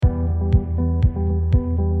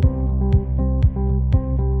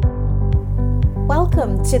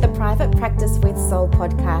Welcome to the Private Practice with Soul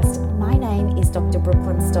podcast. My name is Dr.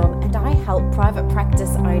 Brooklyn Storm, and I help private practice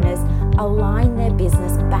owners align their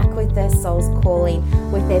business back with their soul's calling,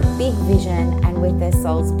 with their big vision and with their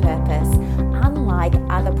soul's purpose. Unlike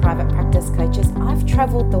other private practice coaches, I've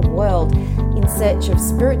traveled the world in search of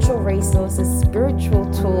spiritual resources,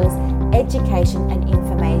 spiritual tools, education and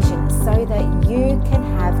information so that you can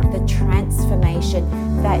have the transformation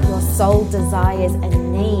that your soul desires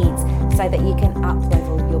and needs so that you can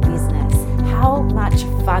up-level your business. How much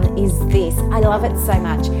fun is this? I love it so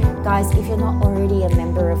much. Guys, if you're not already a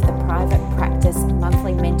member of the Private Practice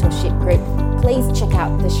Monthly Mentorship Group, please check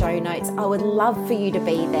out the show notes. I would love for you to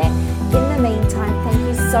be there. In the meantime, thank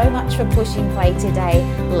you so much for pushing play today.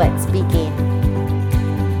 Let's begin.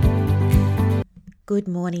 Good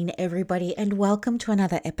morning, everybody, and welcome to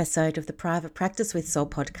another episode of the Private Practice with Soul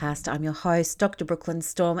podcast. I'm your host, Dr. Brooklyn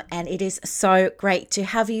Storm, and it is so great to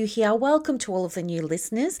have you here. Welcome to all of the new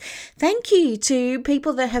listeners. Thank you to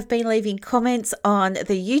people that have been leaving comments on the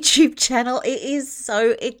YouTube channel. It is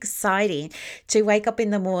so exciting to wake up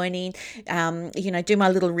in the morning, do my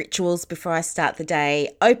little rituals before I start the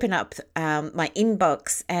day, open up my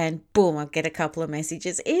inbox, and boom, I'll get a couple of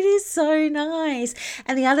messages. It is so nice.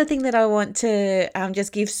 And the other thing that I want to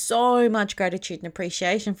just give so much gratitude and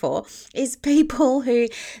appreciation for is people who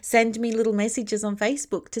send me little messages on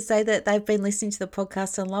Facebook to say that they've been listening to the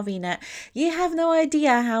podcast and loving it. You have no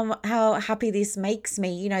idea how happy this makes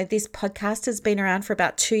me. You know, this podcast has been around for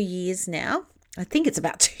about 2 years now. I think it's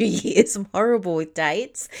about 2 years. I'm horrible with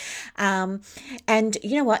dates. And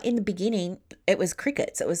you know what? In the beginning, it was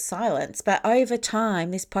crickets. It was silence. But over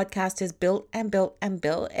time, this podcast has built and built and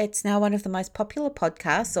built. It's now one of the most popular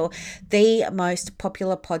podcasts, or the most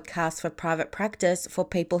popular podcast for private practice for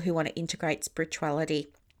people who want to integrate spirituality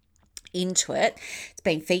into it. It's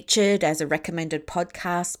been featured as a recommended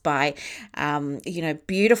podcast by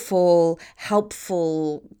beautiful,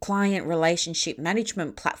 helpful client relationship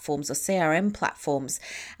management platforms or CRM platforms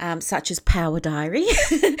such as Power Diary.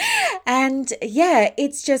 And yeah,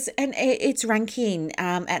 it's ranking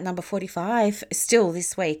at number 45 still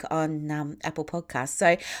this week on Apple Podcasts.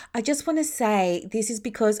 So I just want to say this is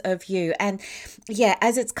because of you. And yeah,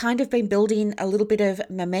 as it's kind of been building a little bit of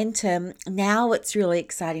momentum, now it's really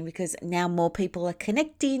exciting because now more people are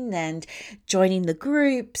connecting and joining the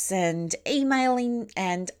groups and emailing.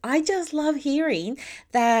 And I just love hearing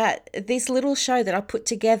that this little show that I put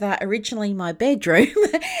together originally in my bedroom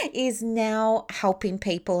is now helping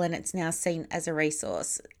people, and it's now seen as a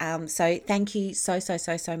resource. So thank you so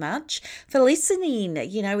much for listening.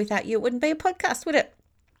 You know, without you, it wouldn't be a podcast, would it?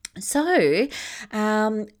 So,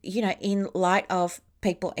 in light of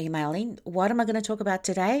people emailing, what am I going to talk about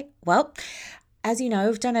today? Well, as you know,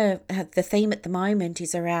 we've done the theme at the moment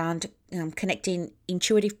is around connecting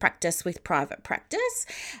intuitive practice with private practice.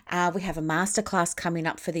 We have a masterclass coming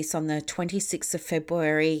up for this on the 26th of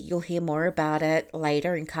February. You'll hear more about it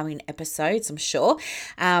later in coming episodes, I'm sure.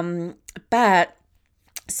 But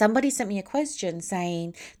somebody sent me a question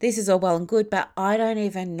saying, this is all well and good, but I don't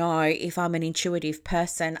even know if I'm an intuitive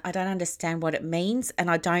person. I don't understand what it means, and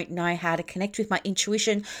I don't know how to connect with my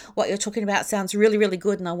intuition. What you're talking about sounds really, really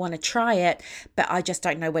good, and I want to try it, but I just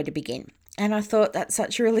don't know where to begin. And I thought that's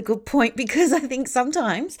such a really good point, because I think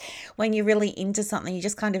sometimes when you're really into something, you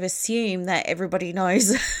just kind of assume that everybody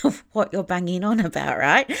knows what you're banging on about,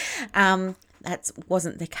 right? That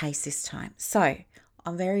wasn't the case this time. So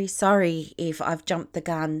I'm very sorry if I've jumped the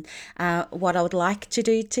gun. What I would like to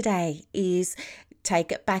do today is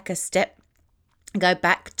take it back a step, go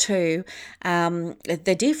back to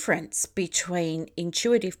the difference between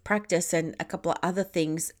intuitive practice and a couple of other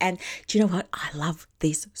things. And do you know what? I love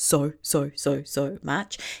this so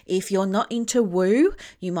much. If you're not into woo,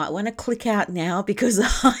 you might want to click out now, because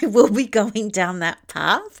I will be going down that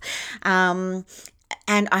path.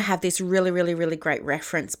 And I have this really great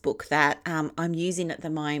reference book that I'm using at the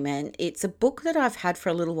moment. It's a book that I've had for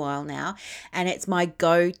a little while now, and it's my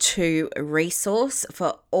go-to resource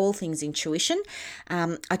for all things intuition.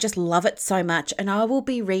 I just love it so much, and I will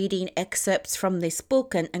be reading excerpts from this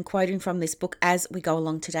book and quoting from this book as we go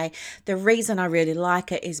along today. The reason I really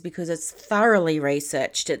like it is because it's thoroughly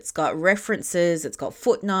researched. It's got references, it's got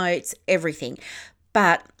footnotes, everything.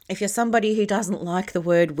 But if you're somebody who doesn't like the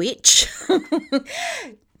word witch,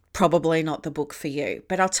 probably not the book for you.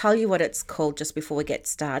 But I'll tell you what it's called just before we get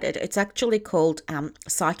started. It's actually called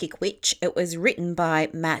Psychic Witch. It was written by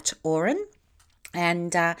Matt Oren.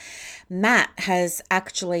 And Matt has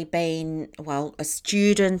actually been, a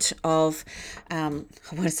student of, I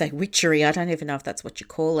want to say witchery. I don't even know if that's what you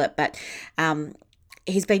call it, but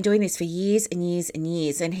he's been doing this for years and years and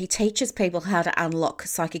years, and he teaches people how to unlock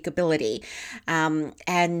psychic ability.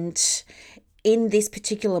 And in this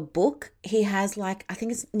particular book, he has like, I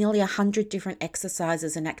think it's nearly 100 different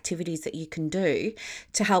exercises and activities that you can do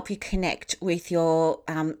to help you connect with your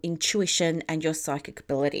intuition and your psychic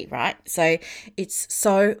ability, right? So it's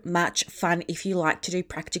so much fun if you like to do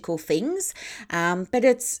practical things. But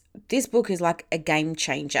this book is like a game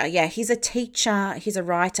changer. Yeah, he's a teacher, he's a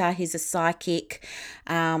writer, he's a psychic.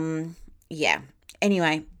 Yeah.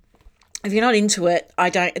 Anyway, if you're not into it,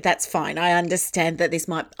 that's fine. I understand that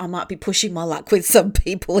I might be pushing my luck with some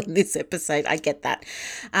people in this episode. I get that.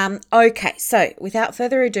 Okay, so without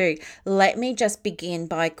further ado, let me just begin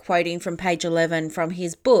by quoting from page 11 from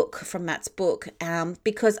Matt's book,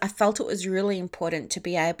 because I felt it was really important to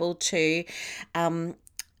be able to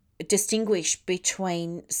distinguish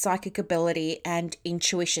between psychic ability and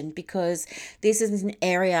intuition, because this is an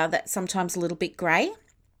area that's sometimes a little bit grey.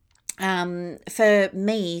 For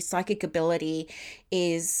me, psychic ability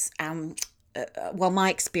is, my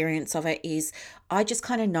experience of it is I just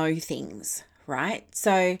kind of know things, right?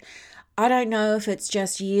 So I don't know if it's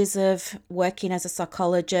just years of working as a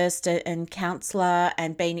psychologist and counsellor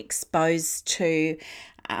and being exposed to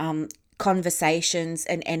conversations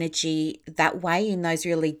and energy that way in those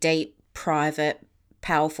really deep, private,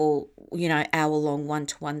 powerful, hour-long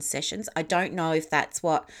one-to-one sessions. I don't know if that's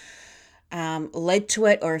what led to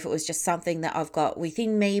it or if it was just something that I've got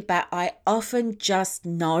within me, but I often just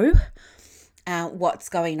know what's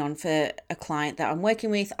going on for a client that I'm working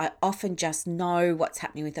with. I often just know what's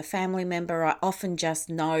happening with a family member. I often just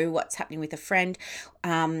know what's happening with a friend.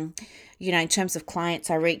 In terms of clients,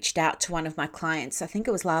 I reached out to one of my clients, I think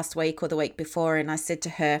it was last week or the week before, and I said to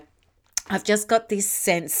her, I've just got this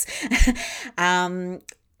sense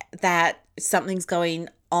that something's going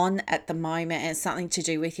on at the moment, and it's something to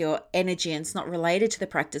do with your energy, and it's not related to the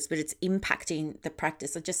practice, but it's impacting the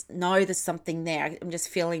practice. I just know there's something there. I'm just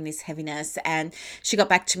feeling this heaviness. And she got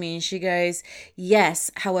back to me and she goes,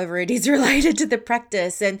 yes, however, it is related to the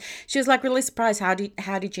practice. And she was like really surprised. How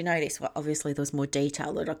did you know this? Well, obviously there was more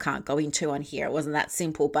detail that I can't go into on here. It wasn't that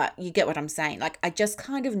simple, but you get what I'm saying. Like, I just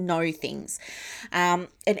kind of know things. And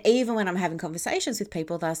even when I'm having conversations with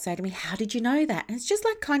people, they'll say to me, how did you know that? And it's just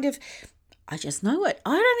like I just know it.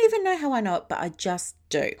 I don't even know how I know it, but I just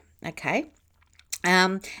do. Okay.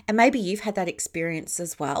 And maybe you've had that experience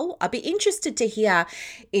as well. I'd be interested to hear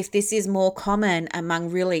if this is more common among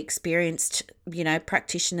really experienced,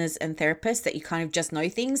 practitioners and therapists, that you kind of just know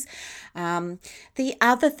things. The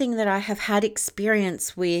other thing that I have had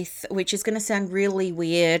experience with, which is going to sound really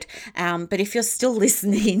weird, but if you're still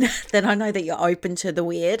listening, then I know that you're open to the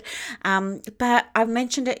weird. But I've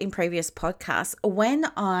mentioned it in previous podcasts. When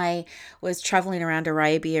I was traveling around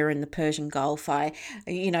Arabia and the Persian Gulf,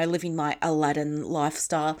 living my Aladdin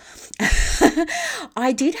lifestyle,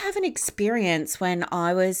 I did have an experience when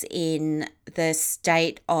I was in the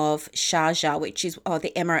state of Sharjah,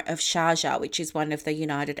 the Emirate of Sharjah, which is one of the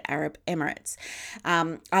United Arab Emirates.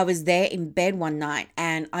 I was there in bed one night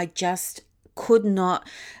and I just could not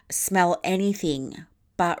smell anything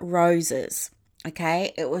but roses.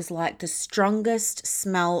 Okay, it was like the strongest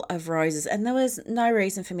smell of roses, and there was no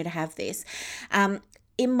reason for me to have this.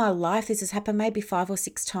 In my life, this has happened maybe 5 or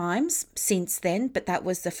 6 times since then, but that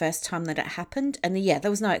was the first time that it happened. And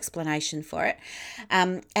there was no explanation for it.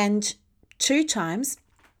 And 2 times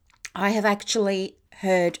I have actually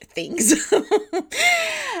heard things.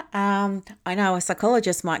 I know a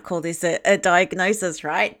psychologist might call this a diagnosis,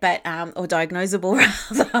 right? But or diagnosable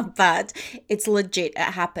rather, but it's legit. It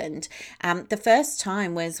happened. The first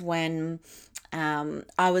time was when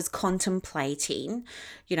I was contemplating,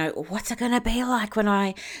 what's it going to be like when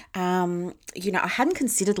I hadn't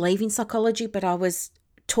considered leaving psychology, but I was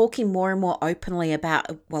talking more and more openly about,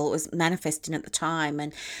 it was manifesting at the time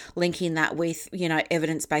and linking that with,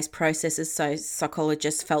 evidence-based processes. So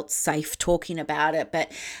psychologists felt safe talking about it. But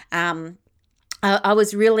I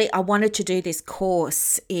wanted to do this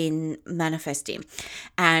course in manifesting,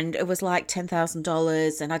 and it was like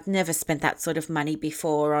 $10,000, and I'd never spent that sort of money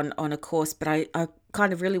before on a course, but I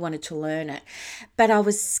kind of really wanted to learn it. But I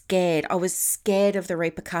was scared. I was scared of the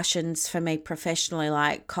repercussions for me professionally,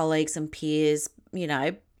 like colleagues and peers,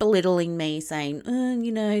 belittling me, saying,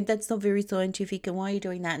 that's not very scientific, and why are you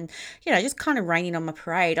doing that? And, just kind of raining on my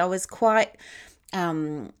parade. I was quite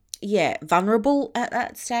vulnerable at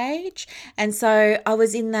that stage. And so I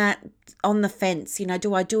was in that, on the fence,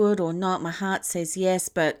 do I do it or not? My heart says yes,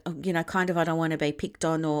 but, kind of I don't want to be picked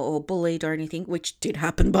on or bullied or anything, which did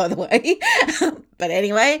happen, by the way. But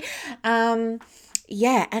anyway, and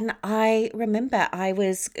I remember I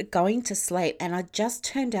was going to sleep and I just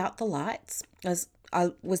turned out the lights.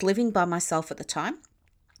 I was living by myself at the time.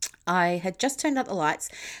 I had just turned out the lights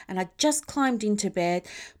and I just climbed into bed,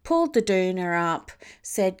 pulled the doona up,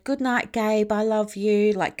 said, "Good night, Gabe, I love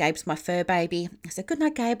you." Like, Gabe's my fur baby. I said, "Good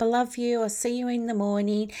night, Gabe, I love you. I'll see you in the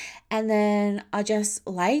morning." And then I just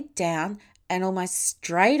laid down, and almost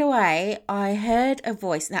straight away I heard a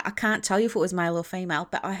voice. Now, I can't tell you if it was male or female,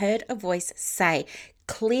 but I heard a voice say,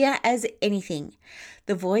 clear as anything.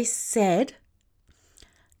 The voice said,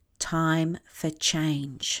 "Time for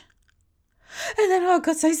change." And then I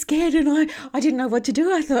got so scared and I didn't know what to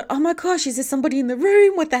do. I thought, oh my gosh, is there somebody in the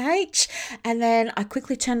room? What the H? And then I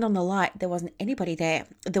quickly turned on the light. There wasn't anybody there.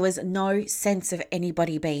 There was no sense of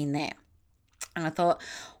anybody being there. And I thought,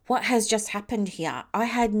 what has just happened here? I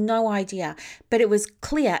had no idea, but it was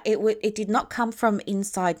clear. It did not come from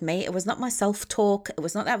inside me. It was not my self-talk. It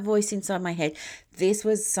was not that voice inside my head. This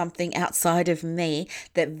was something outside of me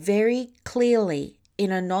that very clearly,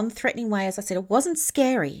 in a non-threatening way, as I said, it wasn't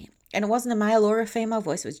scary. And it wasn't a male or a female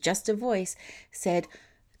voice. It was just a voice, said,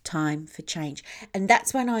 "Time for change." And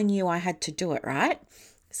that's when I knew I had to do it, right?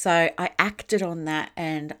 So I acted on that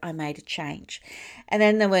and I made a change. And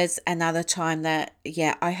then there was another time that,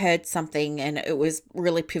 I heard something and it was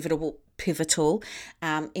really pivotal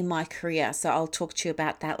in my career. So I'll talk to you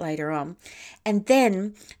about that later on. And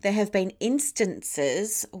then there have been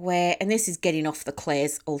instances where, and this is getting off the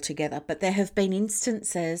Claires altogether, but there have been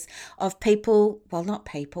instances of people, well, not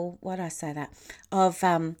people, why did I say that? Of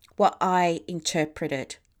what I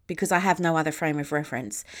interpreted, because I have no other frame of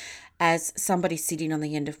reference, as somebody sitting on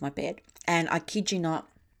the end of my bed. And I kid you not,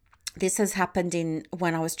 this has happened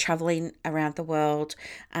when I was traveling around the world,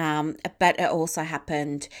 but it also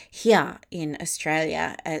happened here in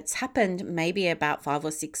Australia. It's happened maybe about 5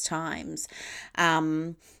 or 6 times.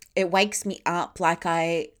 It wakes me up like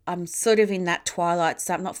I'm sort of in that twilight,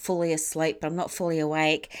 so I'm not fully asleep, but I'm not fully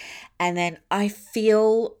awake. And then I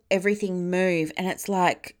feel everything move, and it's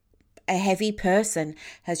like a heavy person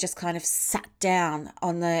has just kind of sat down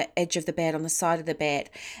on the edge of the bed, on the side of the bed,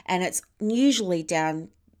 and it's usually down,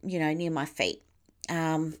 near my feet.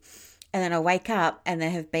 And then I wake up and there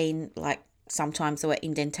have been, like, sometimes there were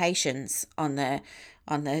indentations on the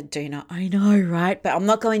doona. I know, right? But I'm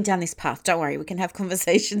not going down this path. Don't worry. We can have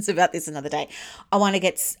conversations about this another day. I want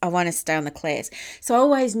to stay on the clairs. So I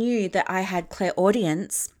always knew that I had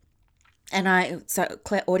clairaudience. So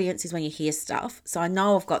clairaudience is when you hear stuff. So I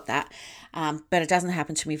know I've got that, but it doesn't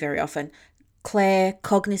happen to me very often.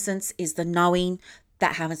 Claircognizance is the knowing.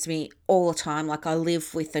 That happens to me all the time. Like, I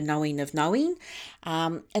live with the knowing of knowing.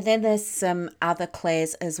 And then there's some other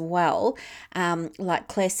clairs as well, like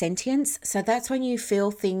clairsentience. So that's when you feel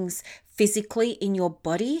things physically in your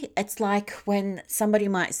body. It's like when somebody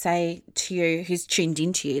might say to you, who's tuned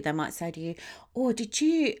into you, they might say to you, "Oh, did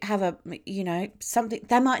you have something?"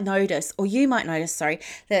 They might notice, or you might notice,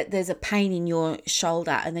 that there's a pain in your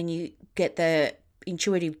shoulder, and then you get the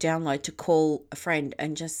intuitive download to call a friend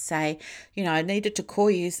and just say, "I needed to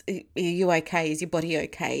call you. Are you okay? Is your body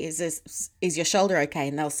okay? Is your shoulder okay?"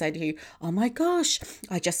 And they'll say to you, "Oh my gosh,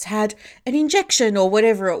 I just had an injection," or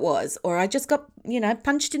whatever it was, or "I just got,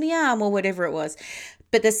 punched in the arm," or whatever it was.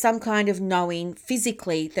 But there's some kind of knowing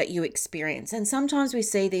physically that you experience. And sometimes we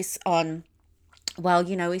see this on,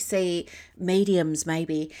 we see mediums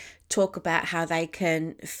maybe talk about how they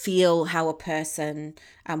can feel how a person,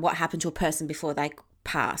 what happened to a person before they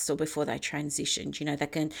passed or before they transitioned. They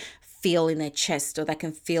can feel in their chest, or they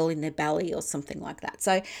can feel in their belly, or something like that.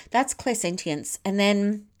 So that's clairsentience. And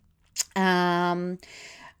then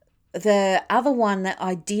the other one that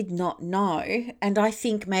I did not know, and I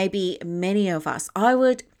think maybe many of us, I'm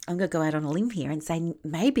going to go out on a limb here and say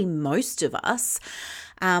maybe most of us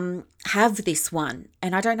have this one.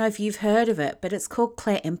 And I don't know if you've heard of it, but it's called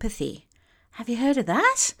clairempathy. Have you heard of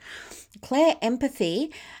that?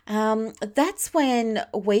 Clairempathy, that's when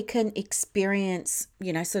we can experience,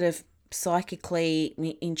 sort of psychically,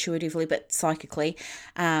 intuitively, but psychically,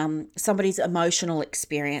 somebody's emotional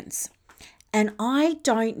experience. And I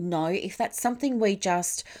don't know if that's something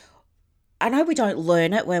I know we don't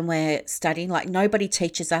learn it when we're studying. Like, nobody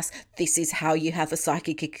teaches us this is how you have a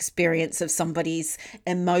psychic experience of somebody's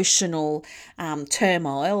emotional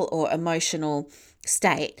turmoil or emotional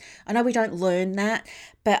state. I know we don't learn that,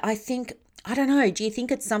 but I don't know, do you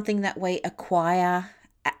think it's something that we acquire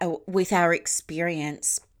with our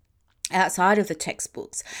experience outside of the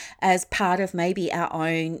textbooks as part of maybe our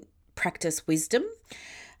own practice wisdom?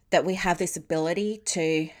 That we have this ability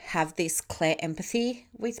to have this clairempathy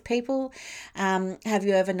with people. Have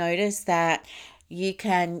you ever noticed that you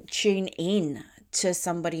can tune in to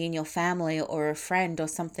somebody in your family or a friend or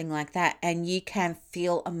something like that, and you can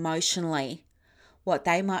feel emotionally what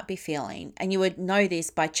they might be feeling. And you would know this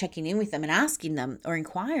by checking in with them and asking them or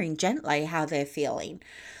inquiring gently how they're feeling,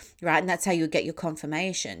 right? And that's how you get your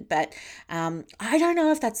confirmation. But I don't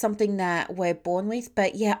know if that's something that we're born with.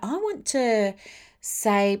 But yeah, I want to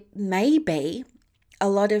say maybe a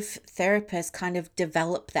lot of therapists kind of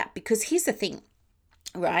develop that, because here's the thing,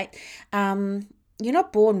 right? You're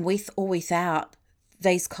not born with or without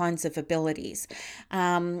these kinds of abilities.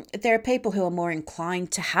 There are people who are more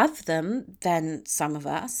inclined to have them than some of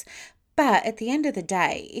us. But at the end of the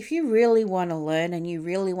day, if you really want to learn and you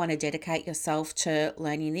really want to dedicate yourself to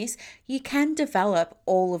learning this, you can develop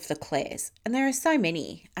all of the clairs. And there are so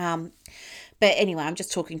many. But anyway, I'm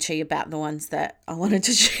just talking to you about the ones that I wanted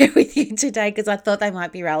to share with you today because I thought they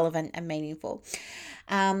might be relevant and meaningful.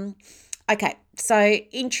 Okay, so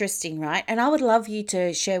interesting, right? And I would love you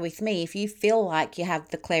to share with me if you feel like you have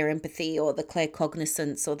the clairempathy or the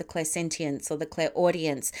claircognizance or the clairsentience or the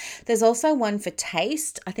clairaudience. There's also one for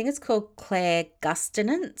taste. I think it's called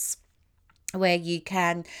clairgustinance, where you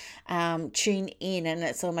can tune in, and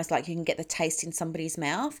it's almost like you can get the taste in somebody's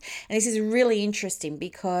mouth. And this is really interesting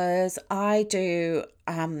because I do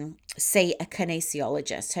see a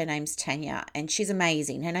kinesiologist. Her name's Tanya, and she's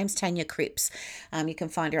amazing. Her name's Tanya Cripps. You can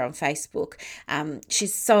find her on Facebook.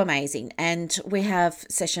 She's so amazing, and we have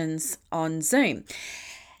sessions on Zoom.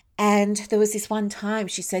 And there was this one time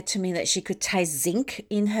she said to me that she could taste zinc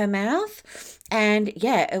in her mouth. And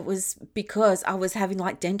yeah, it was because I was having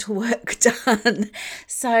like dental work done.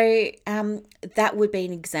 So that would be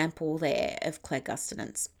an example there of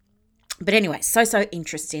clairgustinance. But anyway, so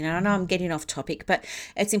interesting. And I know I'm getting off topic, but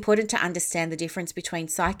it's important to understand the difference between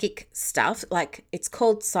psychic stuff, like it's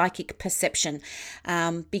called psychic perception,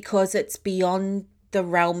 because it's beyond the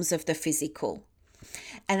realms of the physical.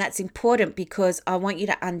 And that's important because I want you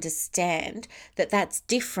to understand that that's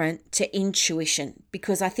different to intuition,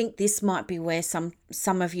 because I think this might be where some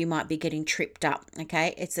of you might be getting tripped up,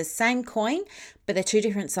 okay? It's the same coin, but they're two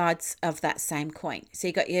different sides of that same coin. So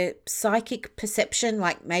you got your psychic perception,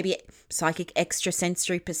 like maybe psychic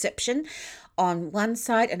extrasensory perception on one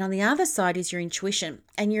side, and on the other side is your intuition.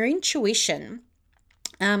 And your intuition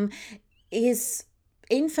is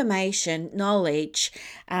information, knowledge,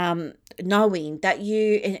 knowing that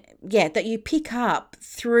you pick up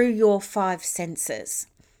through your five senses.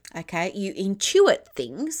 Okay, you intuit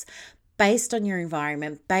things based on your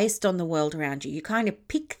environment, based on the world around you. You kind of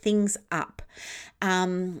pick things up,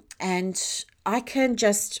 and I can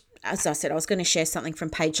just, as I said, I was going to share something from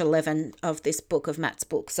page 11 of this book, of Matt's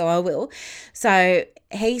book, so I will. So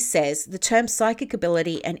he says, the terms psychic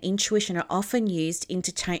ability and intuition are often used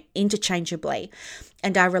interchangeably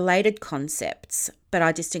and are related concepts, but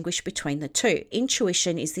I distinguish between the two.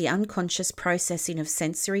 Intuition is the unconscious processing of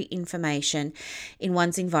sensory information in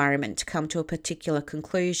one's environment to come to a particular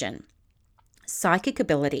conclusion. Psychic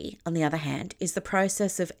ability, on the other hand, is the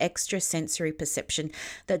process of extrasensory perception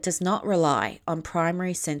that does not rely on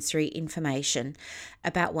primary sensory information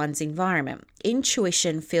about one's environment.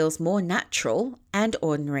 Intuition feels more natural and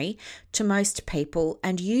ordinary to most people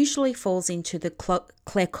and usually falls into the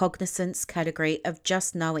claircognizance category of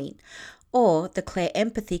just knowing, or the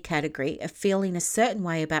clairempathy category of feeling a certain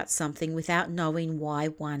way about something without knowing why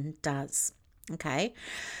one does. Okay,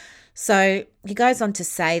 so he goes on to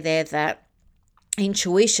say there that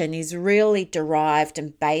intuition is really derived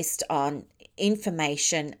and based on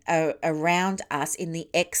information around us in the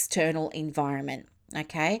external environment,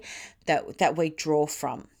 okay, that we draw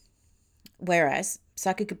from, whereas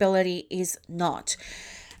psychic ability is not.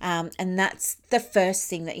 And that's the first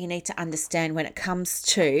thing that you need to understand when it comes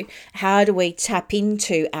to how do we tap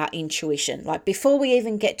into our intuition. Like before we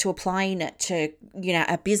even get to applying it to,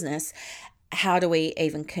 a business, how do we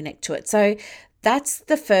even connect to it? So that's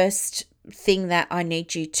the first thing that I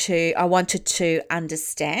wanted to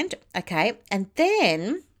understand. Okay. And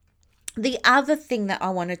then the other thing that I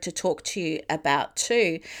wanted to talk to you about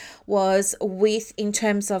too was in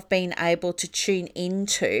terms of being able to tune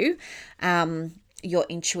into your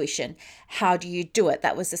intuition. How do you do it?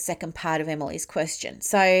 That was the second part of Emily's question.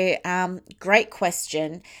 So great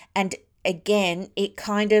question. And again, it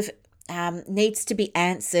kind of needs to be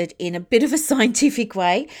answered in a bit of a scientific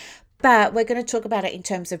way, but we're going to talk about it in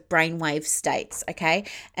terms of brainwave states, okay?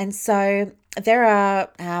 And so there are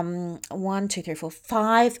 5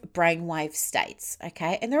 brainwave states,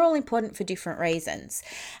 okay? And they're all important for different reasons.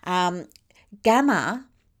 Gamma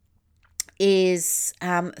is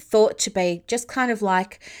thought to be just kind of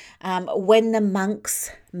like when the monks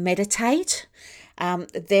meditate.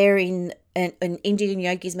 They're in Indian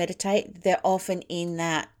yogis meditate. They're often in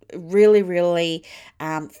that really, really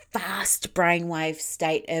fast brainwave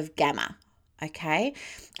state of gamma. Okay.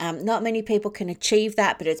 Not many people can achieve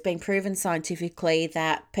that, but it's been proven scientifically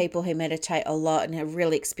that people who meditate a lot and have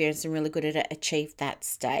really experienced and really good at it achieve that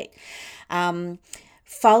state.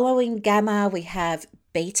 Following gamma, we have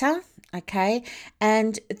beta. Okay.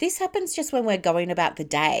 And this happens just when we're going about the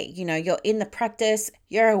day. You're in the practice,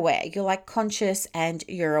 you're aware, you're like conscious and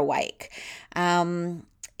you're awake.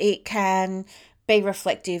 It can be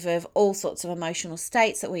reflective of all sorts of emotional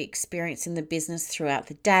states that we experience in the business throughout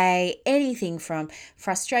the day, anything from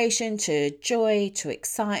frustration to joy to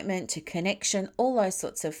excitement to connection, all those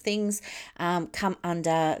sorts of things come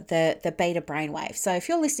under the beta brainwave. So if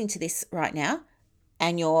you're listening to this right now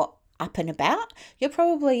and you're up and about, you're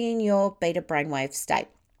probably in your beta brainwave state.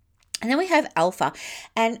 And then we have alpha,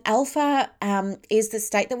 and alpha is the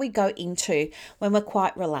state that we go into when we're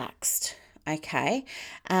quite relaxed. Okay,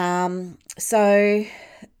 so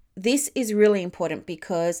this is really important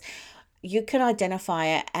because you can identify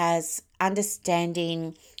it as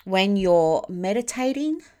understanding when you're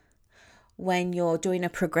meditating, when you're doing a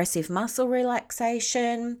progressive muscle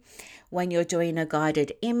relaxation, when you're doing a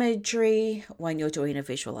guided imagery, when you're doing a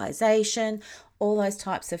visualization, all those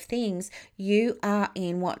types of things, you are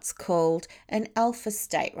in what's called an alpha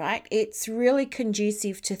state, right? It's really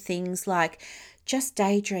conducive to things like just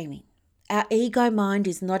daydreaming. Our ego mind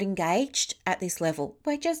is not engaged at this level.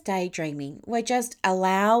 We're just daydreaming. We're just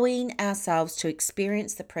allowing ourselves to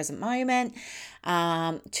experience the present moment,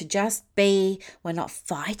 to just be. We're not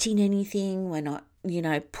fighting anything. We're not,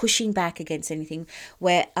 pushing back against anything.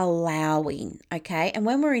 We're allowing, okay? And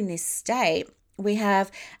when we're in this state, we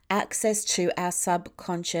have access to our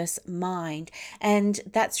subconscious mind. And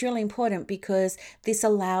that's really important because this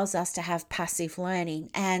allows us to have passive learning.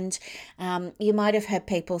 And you might have heard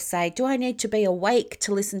people say, do I need to be awake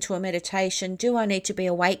to listen to a meditation? Do I need to be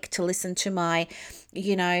awake to listen to my,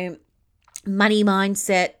 money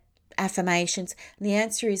mindset affirmations? And the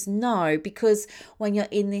answer is no, because when you're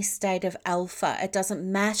in this state of alpha, it doesn't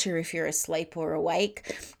matter if you're asleep or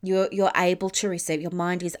awake. You're able to receive, your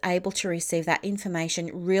mind is able to receive that information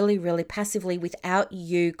really, really passively without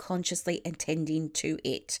you consciously attending to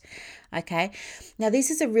it. Okay. Now, this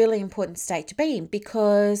is a really important state to be in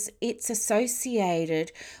because it's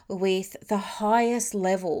associated with the highest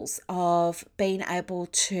levels of being able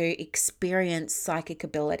to experience psychic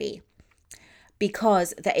ability.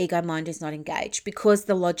 Because the ego mind is not engaged, because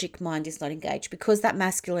the logic mind is not engaged, because that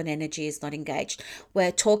masculine energy is not engaged.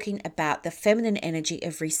 We're talking about the feminine energy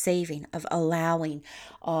of receiving, of allowing,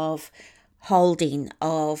 of holding,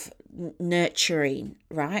 of nurturing,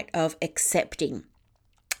 right? Of accepting.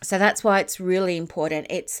 So that's why it's really important.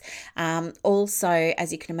 It's also,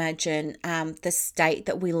 as you can imagine, the state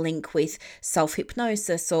that we link with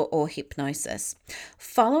self-hypnosis or hypnosis.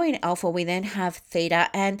 Following alpha, we then have theta.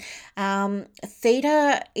 And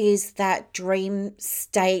theta is that dream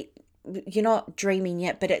state. You're not dreaming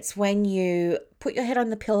yet, but it's when you put your head on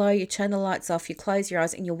the pillow, you turn the lights off, you close your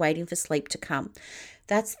eyes, and you're waiting for sleep to come.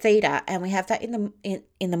 That's theta, and we have that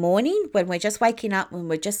in the morning when we're just waking up, when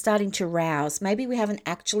we're just starting to rouse. Maybe we haven't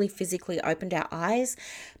actually physically opened our eyes,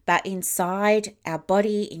 but inside our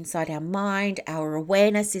body, inside our mind, our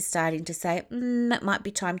awareness is starting to say, it might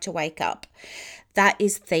be time to wake up. That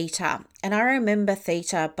is theta. And I remember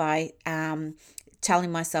theta by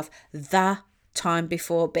telling myself the time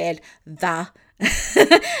before bed,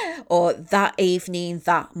 or the evening,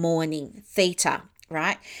 the morning, theta,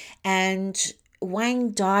 right? And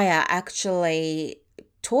Wayne Dyer actually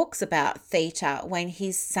talks about theta when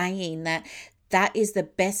he's saying that is the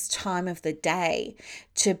best time of the day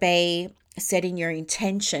to be setting your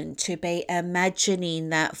intention, to be imagining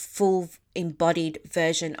that full embodied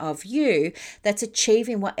version of you that's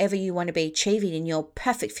achieving whatever you want to be achieving in your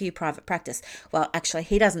perfect for you private practice. Well, actually,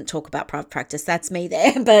 he doesn't talk about private practice. That's me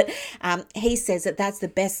there. But he says that that's the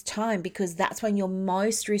best time because that's when you're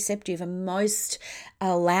most receptive and most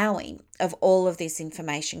allowing of all of this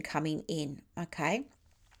information coming in. Okay.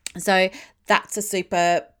 So that's a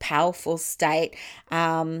super powerful state.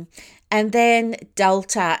 And then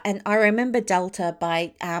delta, and I remember delta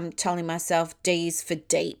by telling myself D is for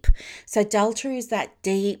deep. So delta is that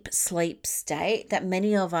deep sleep state that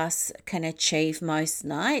many of us can achieve most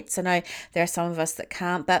nights. I know there are some of us that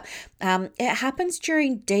can't, but it happens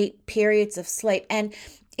during deep periods of sleep. And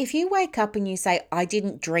if you wake up and you say, I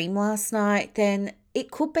didn't dream last night, then it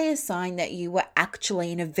could be a sign that you were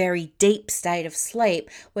actually in a very deep state of sleep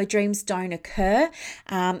where dreams don't occur.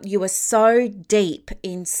 You are so deep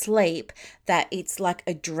in sleep that it's like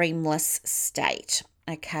a dreamless state.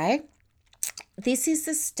 Okay. This is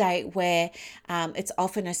the state where it's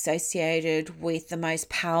often associated with the most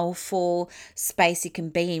powerful space you can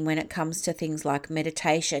be in when it comes to things like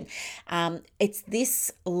meditation. It's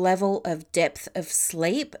this level of depth of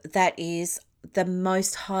sleep that is the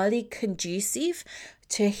most highly conducive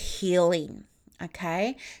to healing,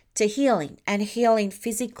 okay? To healing, and healing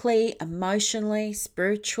physically, emotionally,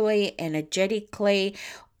 spiritually, energetically,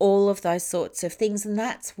 all of those sorts of things. And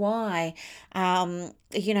that's why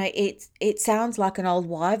it sounds like an old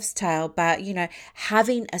wives' tale, but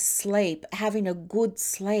having a good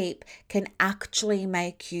sleep can actually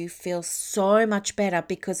make you feel so much better,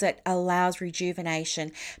 because it allows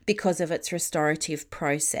rejuvenation because of its restorative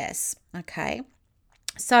process. Okay.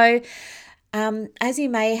 So as you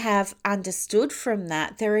may have understood from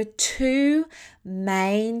that, there are two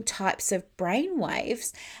main types of brain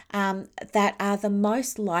waves that are the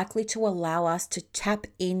most likely to allow us to tap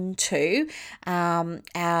into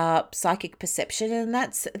our psychic perception, and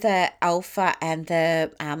that's the alpha and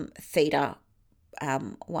the theta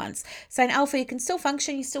ones. So in alpha, you can still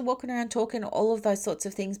function, you're still walking around talking, all of those sorts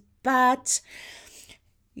of things, but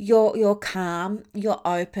you're calm, you're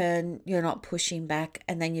open, you're not pushing back.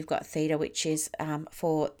 And then you've got theta, which is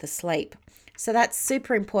for the sleep. So that's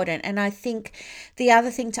super important. And I think the other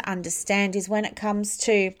thing to understand is when it comes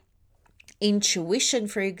to intuition,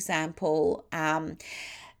 for example, and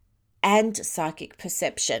psychic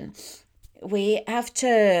perception, we have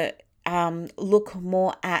to look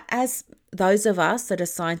more at, as those of us that are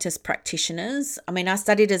scientist practitioners. I mean, I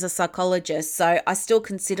studied as a psychologist, so I still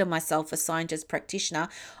consider myself a scientist practitioner.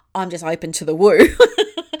 I'm just open to the woo.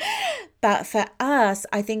 But for us,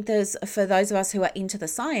 I think for those of us who are into the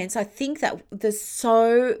science, I think that there's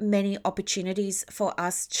so many opportunities for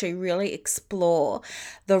us to really explore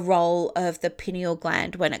the role of the pineal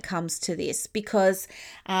gland when it comes to this, because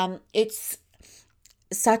it's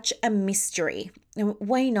such a mystery.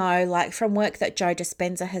 We know, like from work that Joe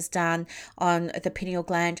Dispenza has done on the pineal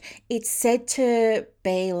gland, it's said to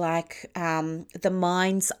be like the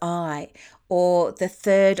mind's eye or the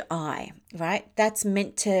third eye, right? That's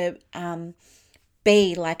meant to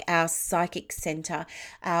be like our psychic center,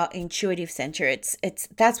 our intuitive center. It's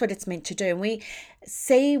that's what it's meant to do. And we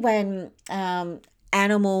see when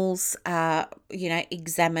animals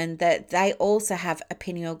examined that they also have a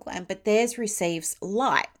pineal gland, but theirs receives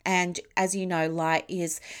light. And as you know, light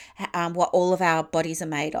is what all of our bodies are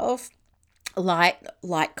made of. Light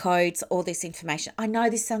codes, all this information. I know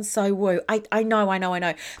this sounds so woo. I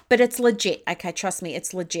know, but it's legit. Okay, trust me,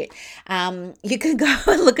 it's legit. You can go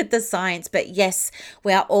and look at the science, but yes,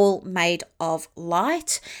 we are all made of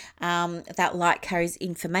light. That light carries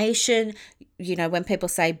information. When people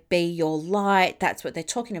say be your light, that's what they're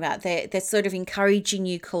talking about. They're sort of encouraging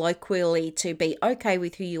you colloquially to be okay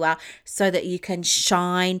with who you are so that you can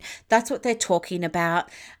shine. That's what they're talking about.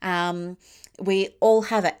 We all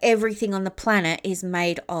have it. Everything on the planet is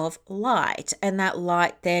made of light, and that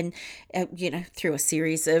light then, through a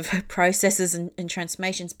series of processes and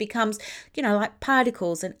transformations becomes, like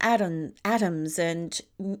particles and atoms and,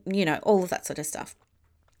 all of that sort of stuff.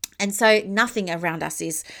 And so nothing around us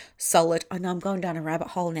is solid. I know I'm going down a rabbit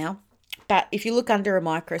hole now, but if you look under a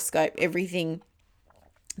microscope, everything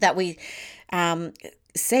that we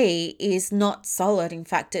see is not solid. In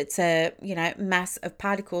fact, it's a mass of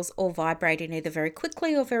particles all vibrating either very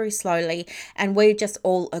quickly or very slowly, and we just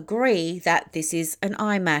all agree that this is an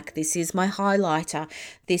iMac, this is my highlighter,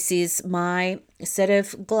 this is my set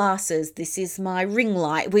of glasses, this is my ring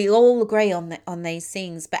light. We all agree on these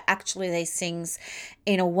things, but actually these things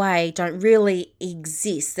in a way don't really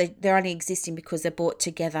exist. They're only existing because they're brought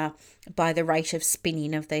together by the rate of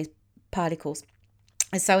spinning of these particles.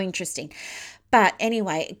 It's so interesting. But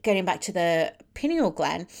anyway, getting back to the pineal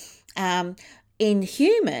gland, in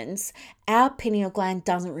humans, our pineal gland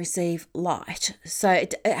doesn't receive light. So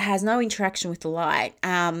it has no interaction with the light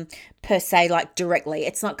per se, like directly.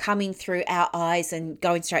 It's not coming through our eyes and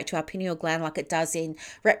going straight to our pineal gland like it does in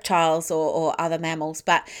reptiles or other mammals.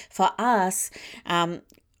 But for us,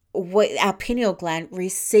 our pineal gland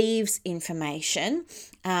receives information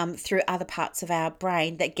through other parts of our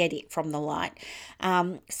brain that get it from the light.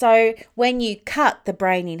 So when you cut the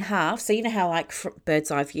brain in half, so you know how like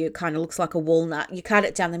bird's eye view, it kind of looks like a walnut. You cut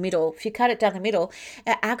it down the middle. If you cut it down the middle,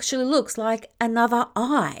 it actually looks like another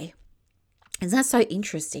eye. Isn't that so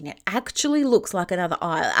interesting? It actually looks like another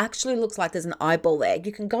eye. It actually looks like there's an eyeball there.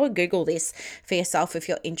 You can go and Google this for yourself if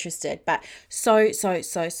you're interested. But so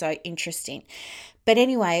interesting. But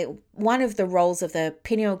anyway, one of the roles of the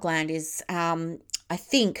pineal gland is, I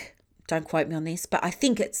think, don't quote me on this, but I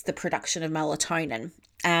think it's the production of melatonin.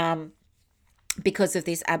 because of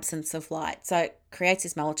this absence of light. So it creates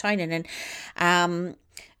this melatonin. And,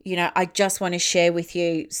 I just want to share with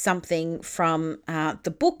you something from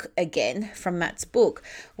the book again, from Matt's book,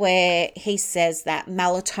 where he says that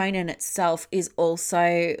melatonin itself is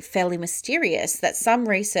also fairly mysterious, that some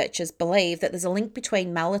researchers believe that there's a link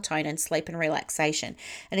between melatonin, sleep, and relaxation.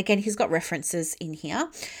 And again, he's got references in here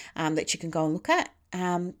that you can go and look at.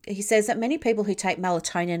 He says that many people who take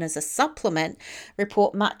melatonin as a supplement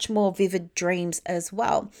report much more vivid dreams as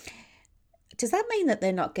well. Does that mean that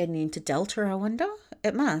they're not getting into delta, I wonder?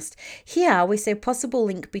 It must. Here we see a possible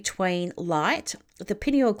link between light, the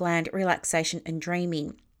pineal gland, relaxation, and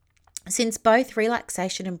dreaming. Since both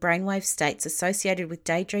relaxation and brainwave states associated with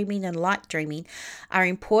daydreaming and light dreaming are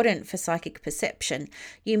important for psychic perception,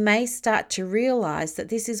 you may start to realize that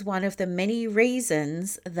this is one of the many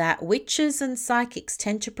reasons that witches and psychics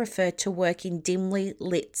tend to prefer to work in dimly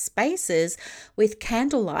lit spaces with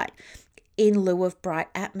candlelight in lieu of bright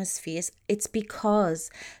atmospheres. It's because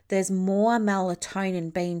there's more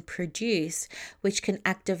melatonin being produced, which can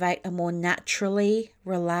activate a more naturally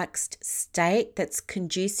relaxed state that's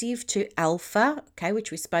conducive to alpha, okay, which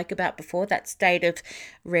we spoke about before, that state of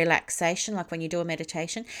relaxation, like when you do a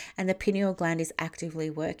meditation, and the pineal gland is actively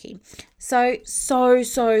working. So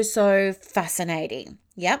fascinating.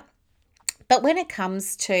 Yep. But when it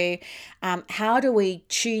comes to how do we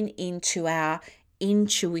tune into our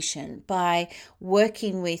intuition by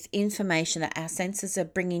working with information that our senses are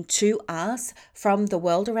bringing to us from the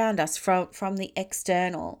world around us, from the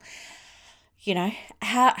external,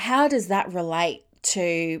 how does that relate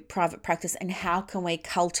to private practice, and how can we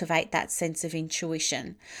cultivate that sense of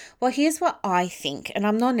intuition? Well, here's what I think, and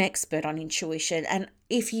I'm not an expert on intuition, and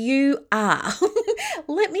if you are,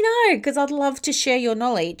 let me know, because I'd love to share your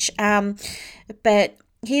knowledge. But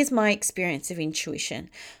here's my experience of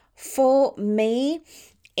intuition. For me,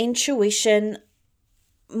 intuition,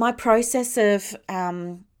 my process of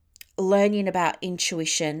learning about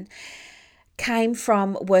intuition came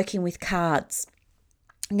from working with cards.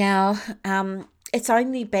 Now, it's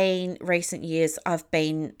only been recent years I've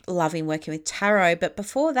been loving working with tarot, but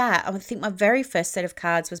before that, I think my very first set of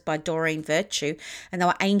cards was by Doreen Virtue, and they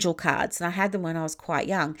were angel cards, and I had them when I was quite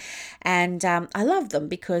young, and I loved them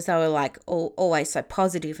because they were like always so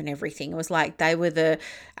positive and everything. It was like they were the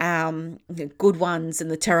good ones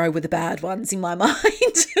and the tarot were the bad ones in my mind.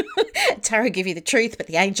 Tarot give you the truth, but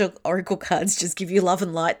the angel oracle cards just give you love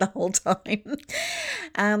and light the whole time.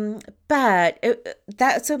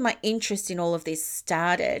 That's where my interest in all of this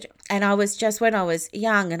started. And I was just, when I was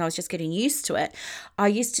young and I was just getting used to it, I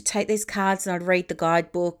used to take these cards and I'd read the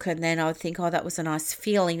guidebook, and then I would think, oh, that was a nice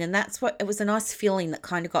feeling. And it was a nice feeling that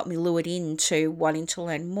kind of got me lured into wanting to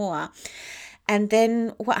learn more. And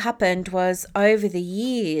then what happened was, over the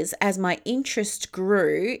years, as my interest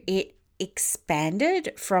grew, it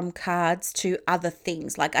expanded from cards to other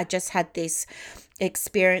things. Like I just had this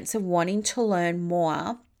experience of wanting to learn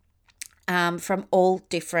more from all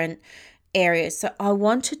different areas. So I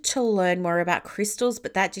wanted to learn more about crystals,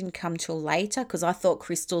 but that didn't come till later because I thought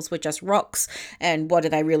crystals were just rocks, and what do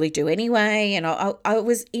they really do anyway? And I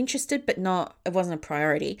was interested, but it wasn't a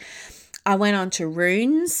priority. I went on to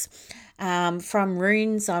runes. From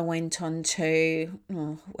runes, I went on to,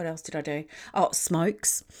 what else did I do?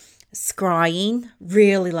 smokes. Scrying,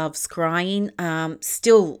 really love scrying,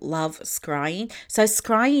 still love scrying. So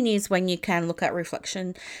scrying is when you can look at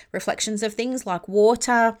reflections of things like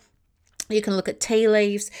water. You can look at tea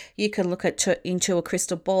leaves. You can look into a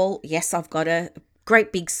crystal ball. Yes, I've got a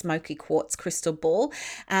great big smoky quartz crystal ball,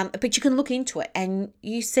 but you can look into it and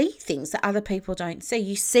you see things that other people don't see.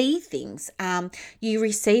 You see things, you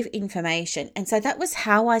receive information. And so that was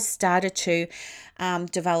how I started to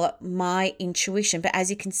develop my intuition. But as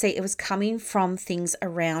you can see, it was coming from things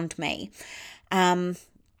around me.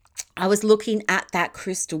 I was looking at that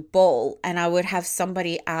crystal ball and I would have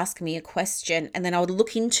somebody ask me a question, and then I would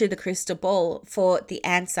look into the crystal ball for the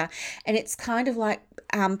answer. And it's kind of like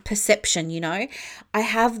perception, I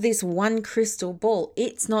have this one crystal ball.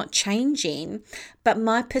 It's not changing, but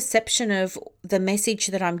my perception of the message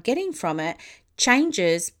that I'm getting from it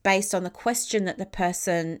changes based on the question that the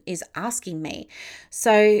person is asking me.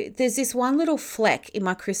 So there's this one little fleck in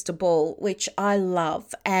my crystal ball, which I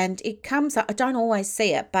love, and it comes up. I don't always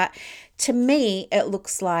see it, but to me, it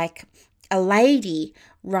looks like a lady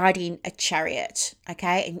riding a chariot.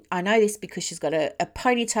 Okay. And I know this because she's got a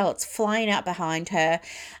ponytail. It's flying out behind her.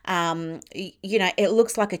 It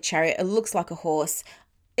looks like a chariot. It looks like a horse.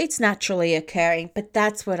 It's naturally occurring, but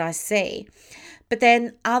that's what I see. But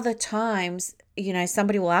then other times,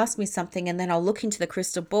 somebody will ask me something and then I'll look into the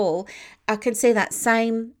crystal ball. I can see that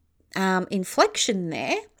same inflection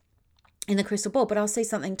there, in the crystal ball, but I'll see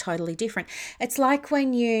something totally different. It's like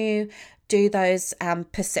when you do those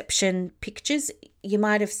perception pictures. You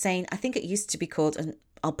might have seen, I think it used to be called, and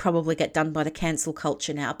I'll probably get done by the cancel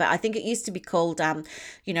culture now, but I think it used to be called,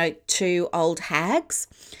 two old hags.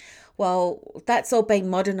 Well, that's all been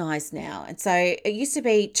modernized now. And so it used to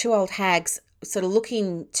be two old hags sort of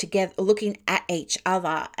looking together, looking at each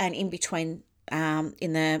other, and in between,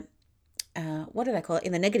 in the what do they call it?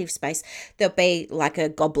 In the negative space, there'll be like a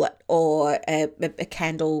goblet or a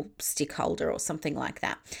candlestick holder or something like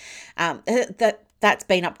that. That's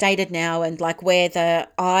been updated now, and like where the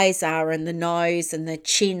eyes are and the nose and the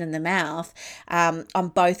chin and the mouth, on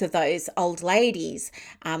both of those old ladies,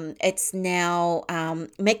 it's now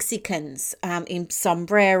Mexicans in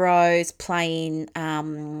sombreros playing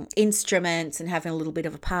instruments and having a little bit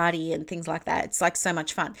of a party and things like that. It's like so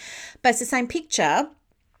much fun, but it's the same picture.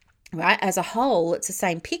 Right, as a whole, it's the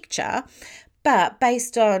same picture, but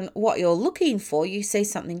based on what you're looking for, you see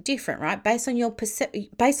something different, right? Based on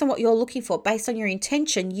based on what you're looking for, based on your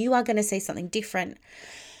intention, you are going to see something different.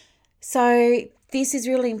 So this is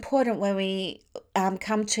really important when we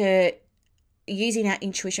come to using our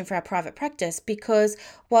intuition for our private practice, because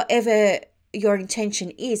whatever your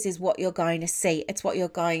intention is what you're going to see. It's what you're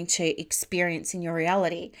going to experience in your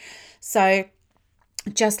reality. So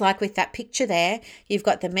just like with that picture there, you've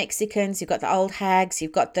got the Mexicans, you've got the old hags,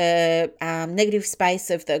 you've got the negative space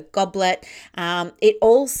of the goblet. It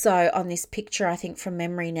also, on this picture, I think from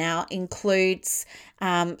memory now, includes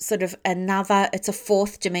sort of it's a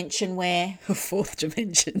fourth dimension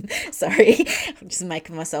sorry, I'm just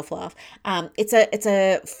making myself laugh. It's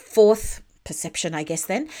a fourth perception, I guess,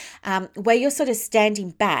 then, where you're sort of standing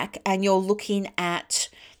back and you're looking at,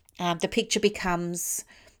 the picture becomes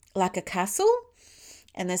like a castle.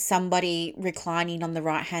 And there's somebody reclining on the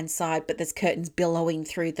right-hand side, but there's curtains billowing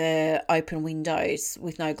through the open windows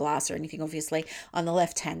with no glass or anything, obviously, on the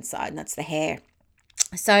left-hand side, and that's the hair.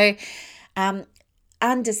 So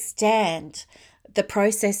understand the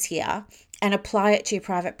process here and apply it to your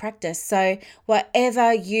private practice. So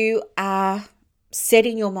whatever you are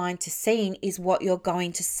setting your mind to seeing is what you're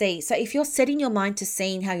going to see. So if you're setting your mind to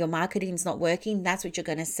seeing how your marketing's not working, that's what you're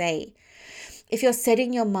going to see. If you're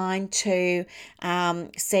setting your mind to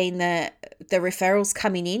seeing the referrals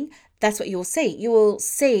coming in, that's what you will see.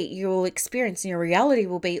 You will experience, and your reality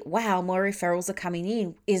will be, wow, more referrals are coming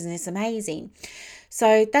in. Isn't this amazing?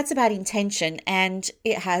 So that's about intention, and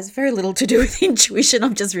it has very little to do with intuition,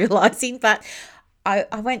 I'm just realizing, but I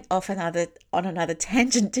went off on another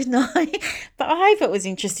tangent, didn't I? But I hope it was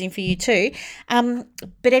interesting for you too.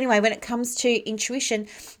 But anyway, when it comes to intuition,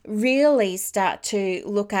 really start to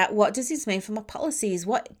look at, what does this mean for my policies?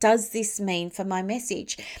 What does this mean for my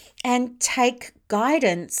message? And take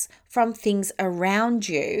guidance from things around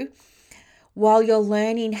you while you're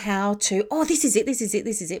learning how to, this is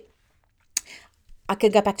it. I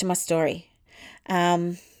could go back to my story.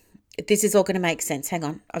 This is all going to make sense. Hang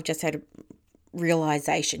on. I've just had a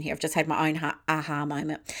realization here. I've just had my own aha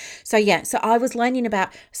moment. So I was learning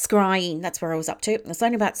about scrying. That's where I was up to. I was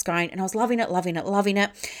learning about scrying, and I was loving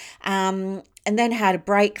it. And then had a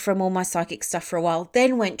break from all my psychic stuff for a while.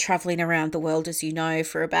 Then went traveling around the world, as you know,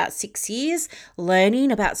 for about 6 years,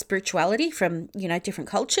 learning about spirituality from, different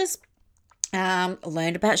cultures.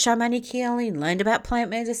 Learned about shamanic healing, learned about plant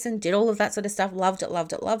medicine, did all of that sort of stuff, loved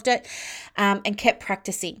it, and kept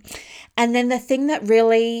practicing. And then the thing that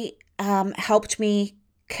really helped me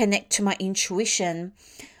connect to my intuition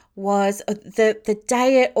was the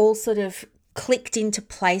day it all sort of clicked into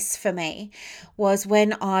place for me was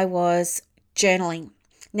when I was journaling.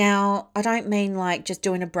 Now, I don't mean like just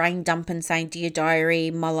doing a brain dump and saying, dear diary,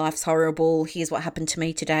 my life's horrible. Here's what happened to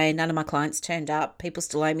me today. None of my clients turned up. People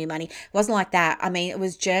still owe me money. It wasn't like that. I mean, it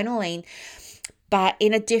was journaling, but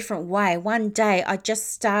in a different way. One day I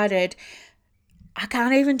just started, I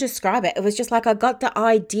can't even describe it. It was just like I got the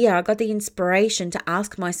idea, I got the inspiration to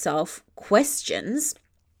ask myself questions.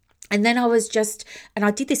 And then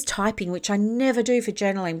I did this typing, which I never do for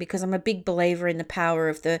journaling because I'm a big believer in the power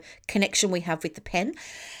of the connection we have with the pen.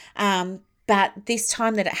 But this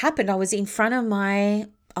time that it happened, I was in front of my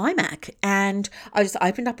iMac and I just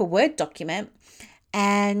opened up a Word document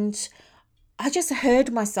and I just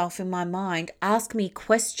heard myself in my mind ask me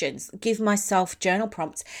questions, give myself journal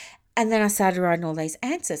prompts. And then I started writing all these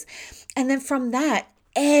answers. And then from that,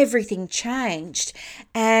 everything changed.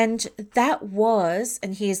 And that was,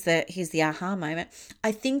 and here's the aha moment.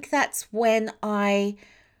 I think that's when I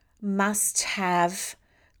must have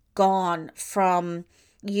gone from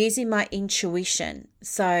using my intuition,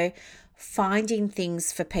 so finding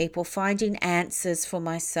things for people, finding answers for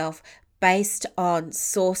myself, based on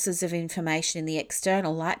sources of information in the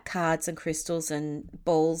external, like cards and crystals and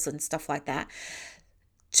balls and stuff like that,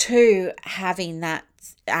 to having that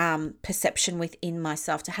perception within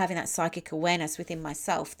myself, to having that psychic awareness within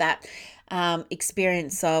myself, that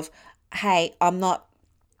experience of, hey, I'm not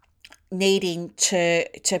needing to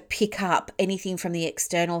pick up anything from the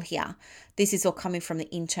external here. This is all coming from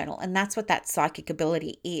the internal. And that's what that psychic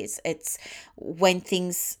ability is. It's when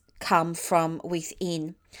things come from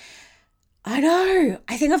within. I know.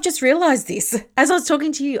 I think I've just realized this as I was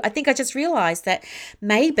talking to you. I think I just realized that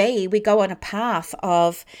maybe we go on a path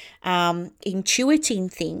of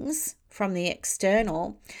intuiting things from the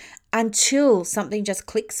external until something just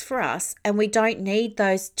clicks for us and we don't need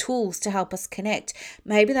those tools to help us connect.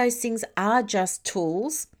 Maybe those things are just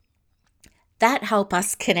tools that help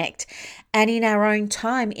us connect. And in our own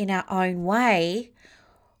time, in our own way,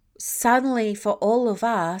 suddenly for all of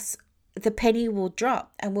us, the penny will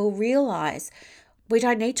drop and we'll realize we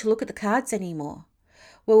don't need to look at the cards anymore.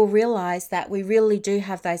 We'll realize that we really do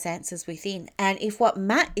have those answers within. And if what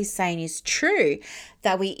Matt is saying is true,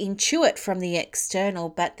 that we intuit from the external,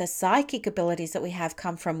 but the psychic abilities that we have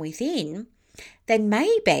come from within, then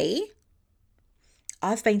maybe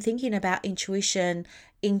I've been thinking about intuition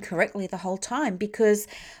incorrectly the whole time, because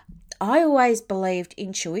I always believed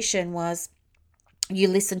intuition was you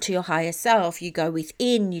listen to your higher self, you go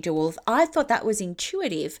within, you do all of, I thought that was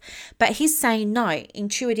intuitive, but he's saying no,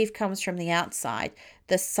 intuitive comes from the outside.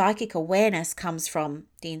 The psychic awareness comes from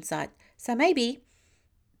the inside. So maybe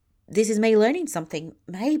this is me learning something.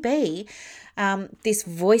 Maybe this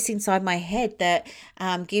voice inside my head that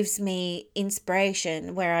gives me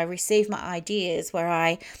inspiration, where I receive my ideas, where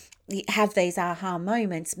I have these aha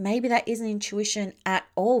moments, maybe that isn't intuition at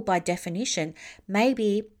all by definition.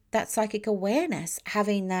 Maybe that psychic awareness,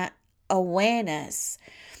 having that awareness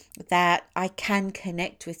that I can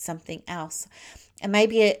connect with something else. And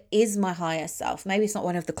maybe it is my higher self. Maybe it's not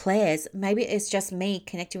one of the Claires. Maybe it's just me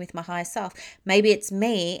connecting with my higher self. Maybe it's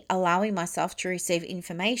me allowing myself to receive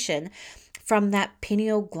information from that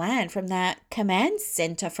pineal gland, from that command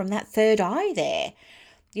center, from that third eye there,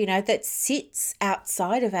 that sits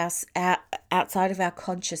outside of us, outside of our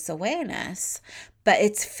conscious awareness, but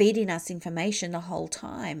it's feeding us information the whole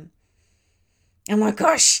time. Oh my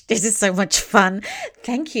gosh, this is so much fun.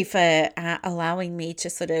 Thank you for allowing me to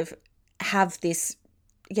sort of have this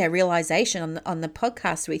realization on the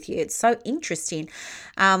podcast with you. It's so interesting.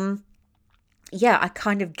 I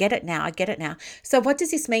kind of get it now. I get it now. So what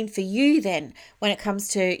does this mean for you then when it comes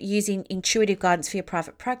to using intuitive guidance for your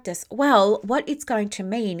private practice? Well, what it's going to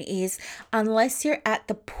mean is, unless you're at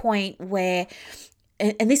the point where,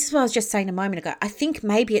 and this is what I was just saying a moment ago, I think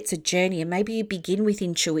maybe it's a journey, and maybe you begin with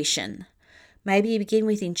intuition. Maybe you begin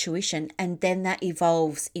with intuition and then that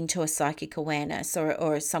evolves into a psychic awareness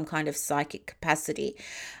or some kind of psychic capacity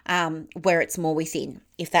where it's more within,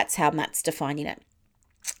 if that's how Matt's defining it.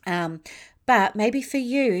 But maybe for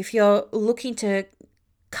you, if you're looking to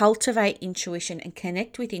cultivate intuition and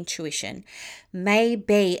connect with intuition, may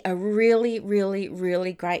be a really, really,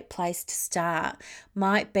 really great place to start.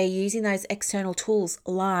 Might be using those external tools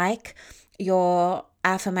like your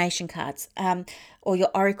affirmation cards or your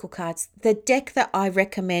oracle cards. The deck that I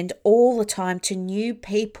recommend all the time to new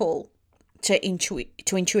people to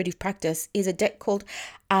intuitive practice is a deck called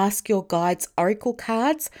Ask Your Guides Oracle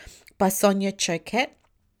Cards by Sonia Choquette.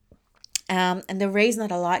 And the reason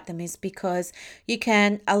that I like them is because you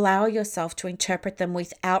can allow yourself to interpret them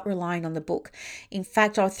without relying on the book. In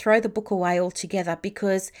fact, I'll throw the book away altogether,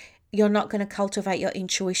 because you're not going to cultivate your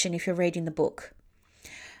intuition if you're reading the book.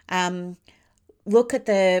 Look at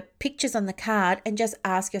the pictures on the card and just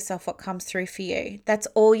ask yourself what comes through for you. That's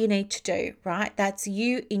all you need to do, right? That's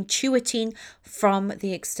you intuiting from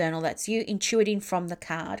the external. That's you intuiting from the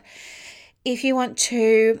card. If you want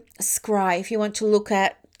to scry, if you want to look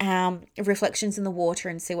at reflections in the water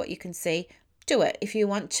and see what you can see, do it. If you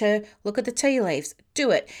want to look at the tea leaves, do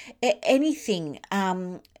it. Anything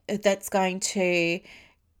that's going to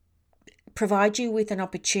provide you with an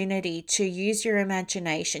opportunity to use your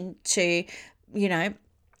imagination to,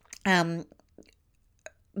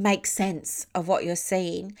 make sense of what you're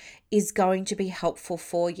seeing is going to be helpful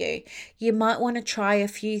for you. You might want to try a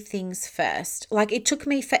few things first. Like, it took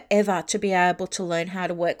me forever to be able to learn how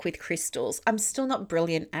to work with crystals. I'm still not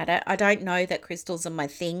brilliant at it. I don't know that crystals are my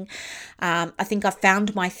thing. I think I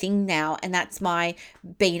found my thing now, and that's my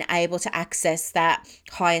being able to access that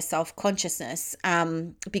higher self-consciousness.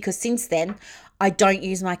 Because since then, I don't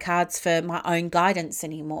use my cards for my own guidance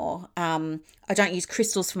anymore. I don't use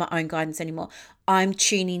crystals for my own guidance anymore. I'm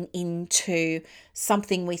tuning into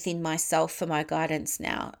something within myself for my guidance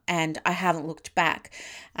now, and I haven't looked back.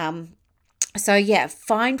 So yeah,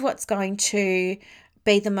 find what's going to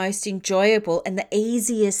be the most enjoyable and the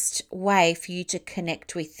easiest way for you to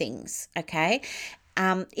connect with things, okay?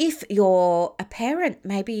 If you're a parent,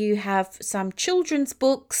 maybe you have some children's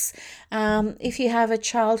books. If you have a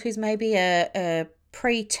child who's maybe a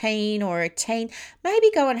pre-teen or a teen, maybe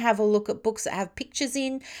go and have a look at books that have pictures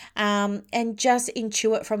in, and just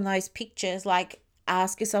intuit from those pictures, like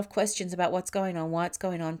ask yourself questions about what's going on, why it's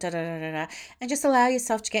going on, and just allow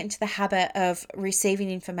yourself to get into the habit of receiving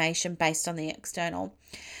information based on the external.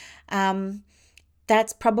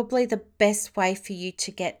 That's probably the best way for you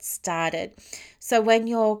to get started. So when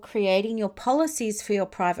you're creating your policies for your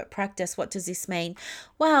private practice, what does this mean?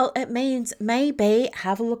 Well, it means maybe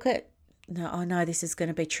have a look at, no, I know this is going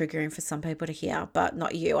to be triggering for some people to hear, but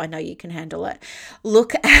not you. I know you can handle it.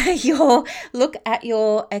 Look at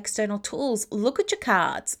your external tools. Look at your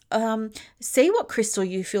cards. See what crystal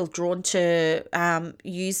you feel drawn to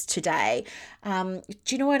use today. Do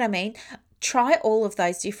you know what I mean? Try all of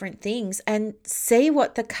those different things and see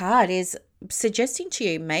what the card is suggesting to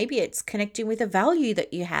you. Maybe it's connecting with a value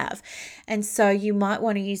that you have. And so you might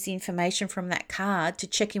want to use the information from that card to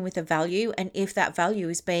check in with a value, and if that value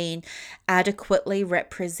is being adequately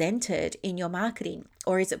represented in your marketing,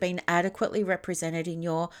 or is it being adequately represented in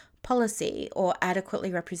your policy or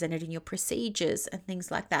adequately represented in your procedures and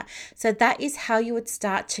things like that. So that is how you would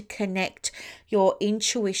start to connect your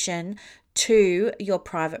intuition to your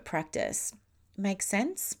private practice. Make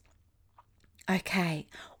sense? Okay.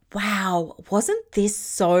 Wow, wasn't this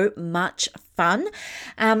so much fun?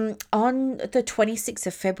 On the 26th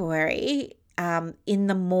of February, in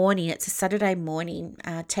the morning, it's a Saturday morning,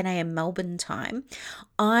 10 a.m. Melbourne time,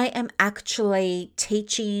 I am actually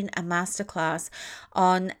teaching a masterclass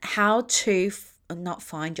on how to not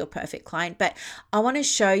find your perfect client, but I want to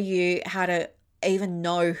show you how to even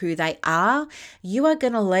know who they are. You are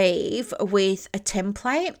going to leave with a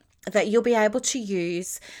template that you'll be able to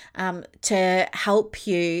use to help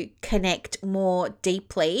you connect more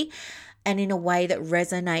deeply and in a way that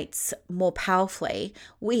resonates more powerfully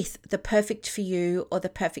with the perfect for you or the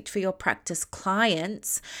perfect for your practice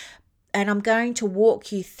clients. And I'm going to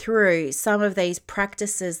walk you through some of these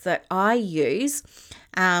practices that I use,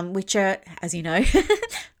 which are, as you know,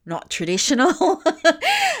 not traditional,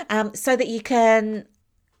 so that you can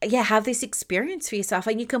have this experience for yourself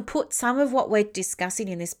and you can put some of what we're discussing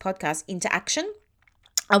in this podcast into action.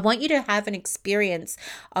 I want you to have an experience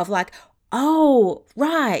of like, oh,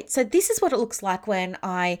 right. So this is what it looks like when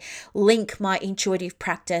I link my intuitive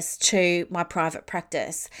practice to my private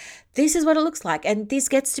practice. This is what it looks like. And this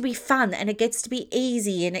gets to be fun, and it gets to be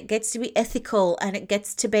easy, and it gets to be ethical, and it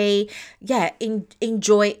gets to be,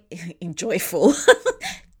 enjoyful.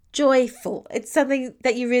 Joyful. It's something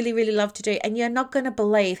that you really, really love to do, and you're not going to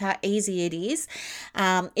believe how easy it is.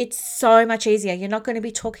 It's so much easier. You're not going to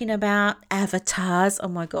be talking about avatars. Oh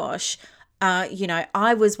my gosh.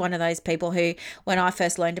 I was one of those people who, when I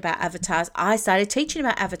first learned about avatars, I started teaching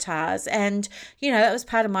about avatars, and, that was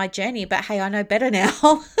part of my journey, but hey, I know better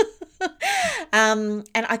now. And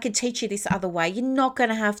I could teach you this other way. You're not going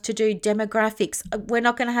to have to do demographics. We're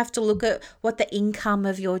not going to have to look at what the income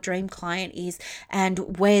of your dream client is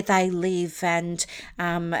and where they live and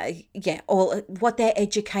or what their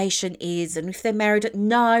education is and if they're married.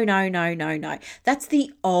 No. That's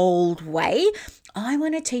the old way. I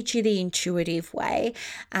want to teach you the intuitive way,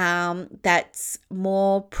 that's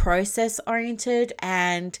more process oriented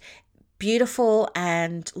and beautiful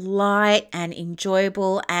and light and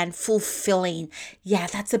enjoyable and fulfilling. Yeah,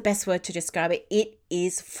 that's the best word to describe it. It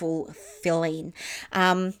is fulfilling.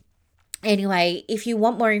 Anyway, if you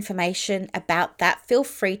want more information about that, feel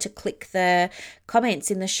free to click the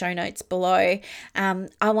comments in the show notes below.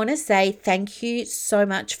 I want to say thank you so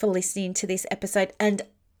much for listening to this episode and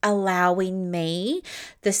allowing me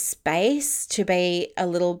the space to be a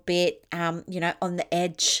little bit, on the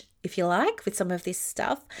edge, if you like, with some of this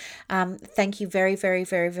stuff. Thank you very, very,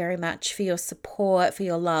 very, very much for your support, for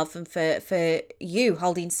your love, and for you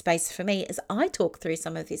holding space for me as I talk through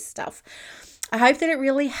some of this stuff. I hope that it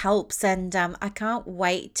really helps, and I can't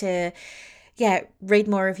wait to read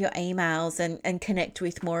more of your emails and connect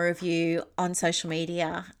with more of you on social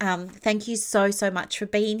media. Thank you so, so much for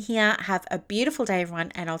being here. Have a beautiful day,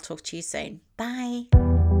 everyone, and I'll talk to you soon. Bye.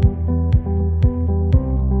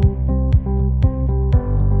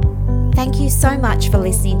 Thank you so much for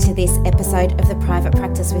listening to this episode of the Private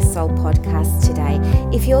Practice with Soul podcast today.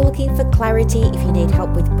 If you're looking for clarity, if you need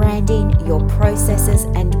help with branding, your processes,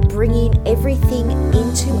 and bringing everything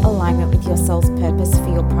into alignment with your soul's purpose for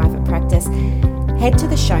your private practice, head to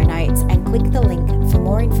the show notes and click the link for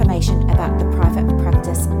more information about the Private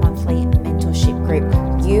Practice Monthly Mentorship. mentorship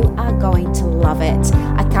group. You are going to love it.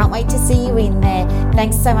 I can't wait to see you in there.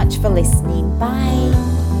 Thanks so much for listening.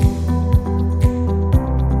 Bye.